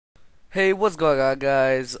Hey, what's going on,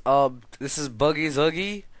 guys? This is Buggy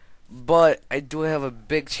Zuggy, but I do have a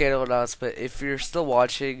big channel announcement. If you're still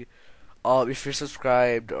watching, if you're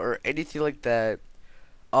subscribed or anything like that,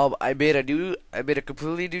 I made a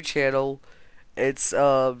completely new channel. It's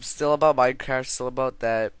still about Minecraft, still about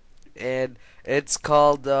that, and it's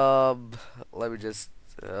called let me just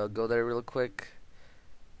go there real quick.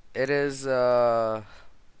 It is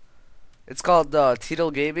it's called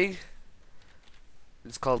Tito Gaming.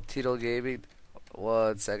 It's called Tito Gaming.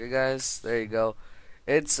 One second, guys. There you go.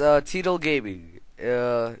 It's Tito Gaming.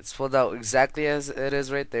 It's spelled out exactly as it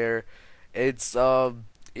is right there. It's just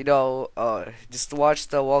watch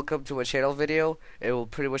the welcome to my channel video. It will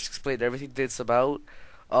pretty much explain everything that it's about.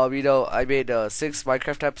 I made 6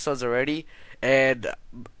 Minecraft episodes already, and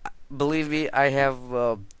believe me, I have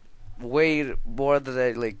way more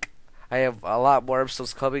than I have a lot more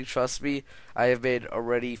episodes coming. Trust me, I have made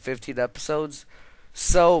already 15 episodes.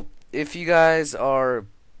 So if you guys are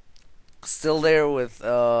still there with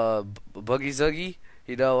Buggy Zuggy,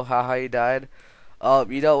 how he died.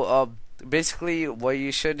 Basically, what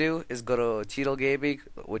you should do is go to Tito Gaming,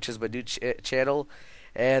 which is my new channel,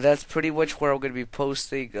 and that's pretty much where I'm gonna be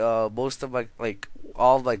posting most of my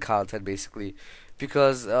all of my content basically,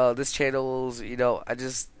 because this channel's I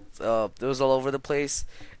just it was all over the place,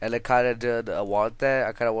 and I kind of did want that.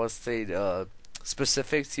 I kind of want to stay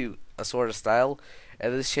specific to a sort of style,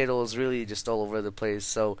 and this channel is really just all over the place.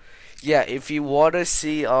 So yeah, if you want to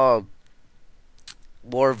see more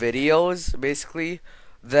videos, basically,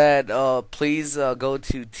 then please go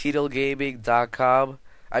to TitoGaming.com.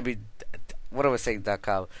 I mean, what am I saying?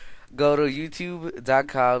 .com. Go to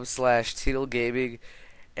YouTube.com/Tito Gaming,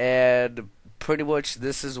 and pretty much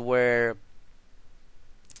this is where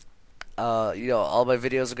all my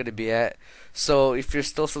videos are gonna be at. So if you're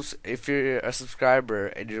a subscriber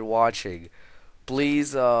and you're watching,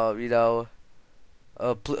 please just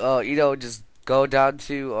go down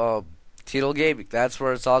to Tito Gaming. That's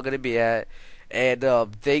where it's all gonna be at. And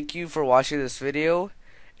thank you for watching this video.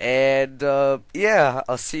 And yeah,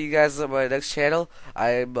 I'll see you guys on my next channel.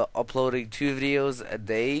 I'm uploading 2 videos a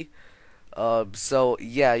day. So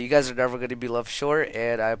yeah, you guys are never gonna be left short.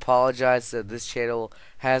 And I apologize that this channel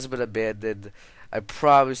has been abandoned. I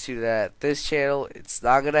promise you that this channel, it's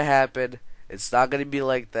not gonna happen. It's not gonna be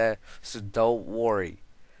like that. So don't worry.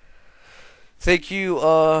 Thank you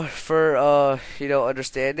for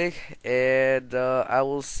understanding, and I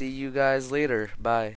will see you guys later. Bye.